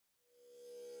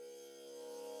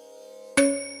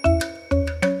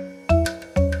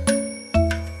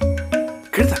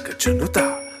Hello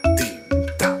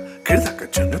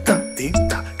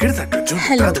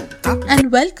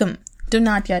and welcome to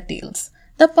Natya Tales,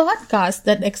 the podcast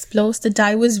that explores the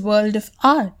diverse world of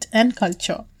art and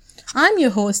culture. I'm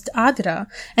your host Adra,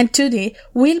 and today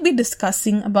we'll be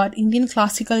discussing about Indian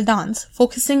classical dance,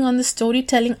 focusing on the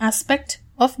storytelling aspect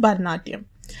of Bharathnatyam.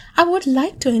 I would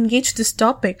like to engage this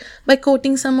topic by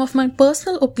quoting some of my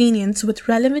personal opinions with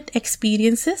relevant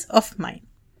experiences of mine.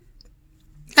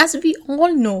 As we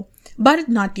all know,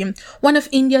 Bharathnatyam, one of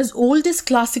India's oldest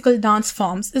classical dance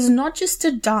forms, is not just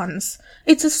a dance,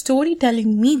 it's a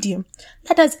storytelling medium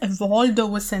that has evolved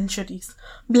over centuries,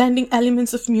 blending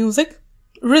elements of music,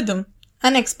 rhythm,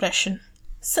 and expression.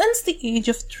 Since the age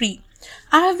of 3,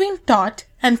 I have been taught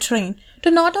and trained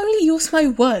to not only use my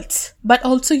words, but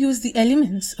also use the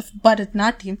elements of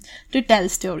Bharathnatyam to tell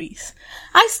stories.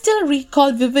 I still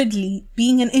recall vividly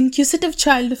being an inquisitive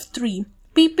child of 3,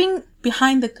 peeping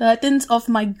behind the curtains of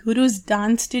my guru's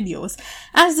dance studios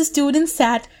as the students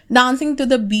sat dancing to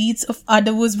the beats of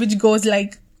Adavus, which goes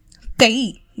like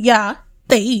Tei, Ya,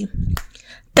 Tei,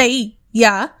 Tei,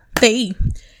 Ya, Tei,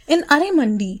 in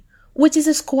Aremandi, which is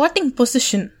a squatting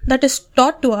position that is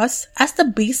taught to us as the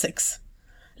basics.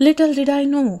 Little did I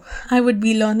know I would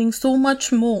be learning so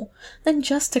much more than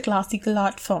just a classical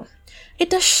art form.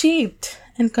 It has shaped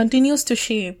and continues to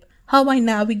shape how I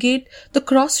navigate the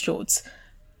crossroads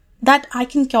that I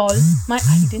can call my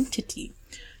identity.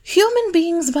 Human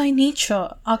beings by nature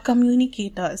are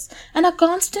communicators and are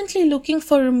constantly looking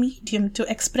for a medium to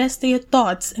express their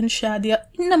thoughts and share their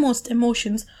innermost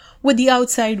emotions with the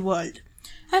outside world.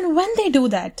 And when they do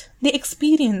that, they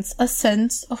experience a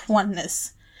sense of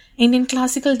oneness. Indian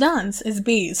classical dance is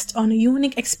based on a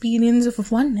unique experience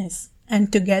of oneness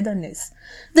and togetherness.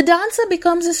 The dancer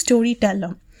becomes a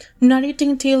storyteller,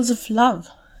 narrating tales of love,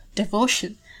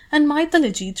 devotion, and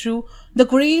mythology through the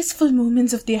graceful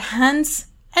movements of their hands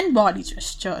and body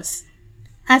gestures.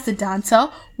 As a dancer,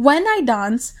 when I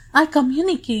dance, I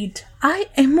communicate, I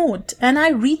emote, and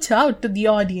I reach out to the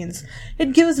audience.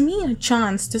 It gives me a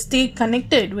chance to stay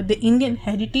connected with the Indian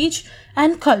heritage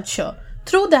and culture.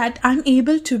 Through that, I'm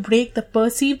able to break the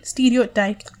perceived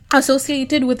stereotypes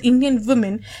associated with Indian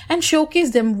women and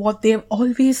showcase them what they've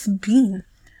always been: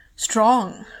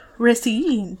 strong,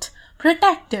 resilient,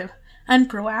 protective, and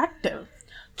proactive.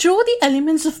 Through the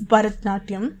elements of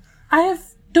Bharathnatyam, I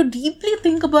have to deeply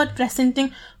think about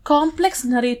presenting complex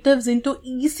narratives into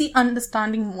easy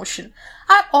understanding motion.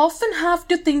 I often have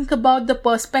to think about the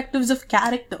perspectives of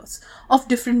characters, of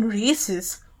different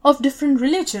races, of different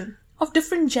religion, of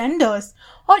different genders,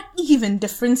 or even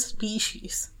different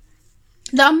species.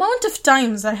 The amount of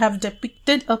times I have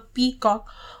depicted a peacock,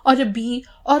 or a bee,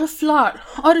 or a flower,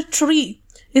 or a tree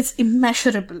is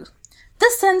immeasurable.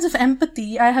 This sense of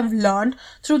empathy I have learned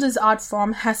through this art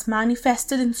form has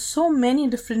manifested in so many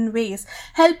different ways,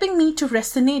 helping me to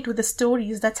resonate with the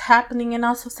stories that's happening in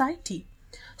our society.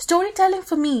 Storytelling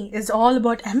for me is all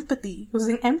about empathy,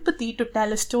 using empathy to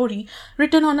tell a story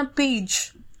written on a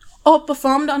page or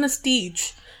performed on a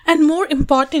stage. And more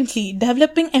importantly,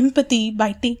 developing empathy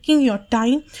by taking your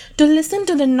time to listen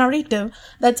to the narrative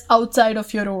that's outside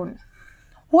of your own.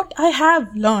 What I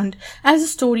have learned as a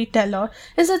storyteller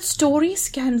is that stories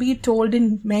can be told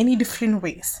in many different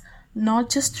ways, not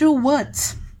just through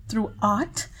words, through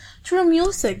art, through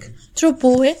music, through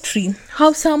poetry,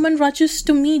 how someone rushes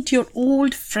to meet your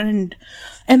old friend,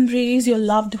 embrace your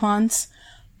loved ones.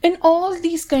 In all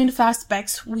these kind of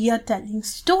aspects, we are telling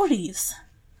stories.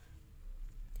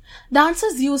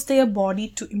 Dancers use their body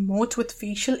to emote, with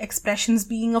facial expressions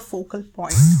being a focal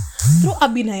point. Through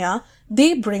Abhinaya,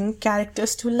 they bring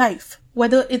characters to life,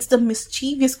 whether it's the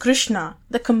mischievous Krishna,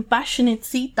 the compassionate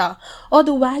Sita, or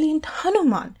the valiant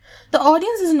Hanuman. The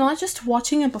audience is not just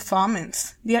watching a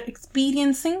performance, they are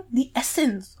experiencing the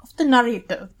essence of the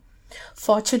narrative.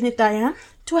 Fortunate I am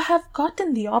to have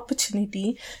gotten the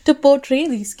opportunity to portray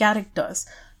these characters.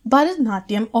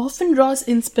 Bharatnatyam often draws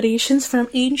inspirations from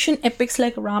ancient epics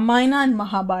like Ramayana and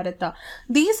Mahabharata.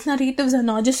 These narratives are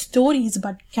not just stories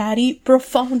but carry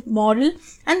profound moral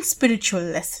and spiritual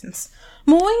lessons.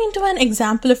 Moving into an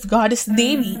example of goddess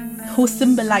Devi, who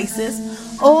symbolizes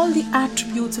all the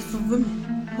attributes of a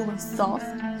woman who is soft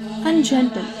and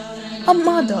gentle, a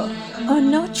mother, a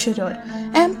nurturer,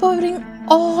 empowering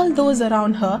all those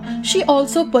around her. She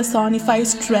also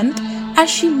personifies strength as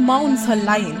she mounts her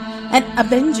lion and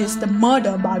avenges the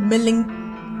murder by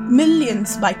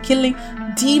millions by killing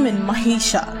demon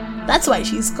Mahisha. That's why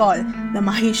she's called the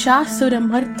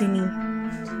Mahishasuramardini.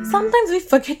 Sometimes we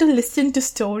forget to listen to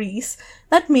stories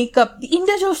that make up the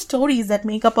individual stories that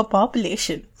make up a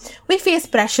population. We face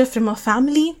pressure from our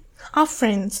family, our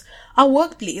friends, our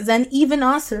workplace, and even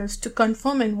ourselves to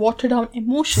confirm and water down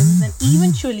emotions, and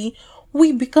eventually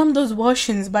we become those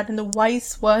versions. But in the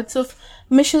wise words of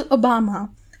Michelle Obama,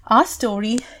 our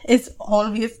story is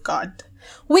all we've got.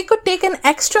 We could take an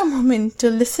extra moment to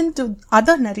listen to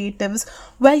other narratives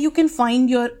where you can find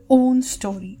your own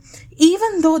story.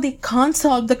 Even though they can't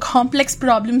solve the complex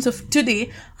problems of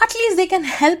today, at least they can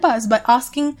help us by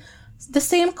asking the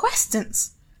same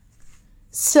questions.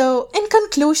 So, in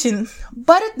conclusion,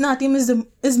 Bharathnatyam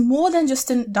is more than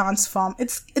just a dance form.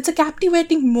 It's a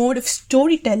captivating mode of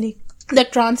storytelling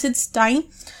that transcends time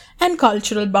and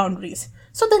cultural boundaries.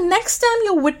 So the next time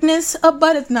you witness a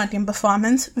Bharathnatyam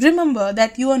performance, remember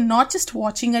that you are not just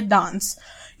watching a dance.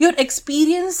 You're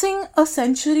experiencing a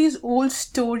centuries-old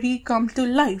story come to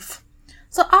life.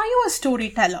 So are you a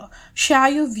storyteller? Share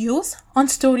your views on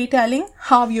storytelling,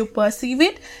 how you perceive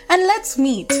it, and let's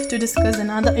meet to discuss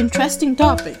another interesting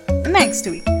topic next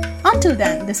week. Until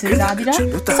then, this is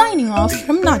Adira signing off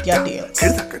from Natya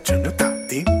Tales.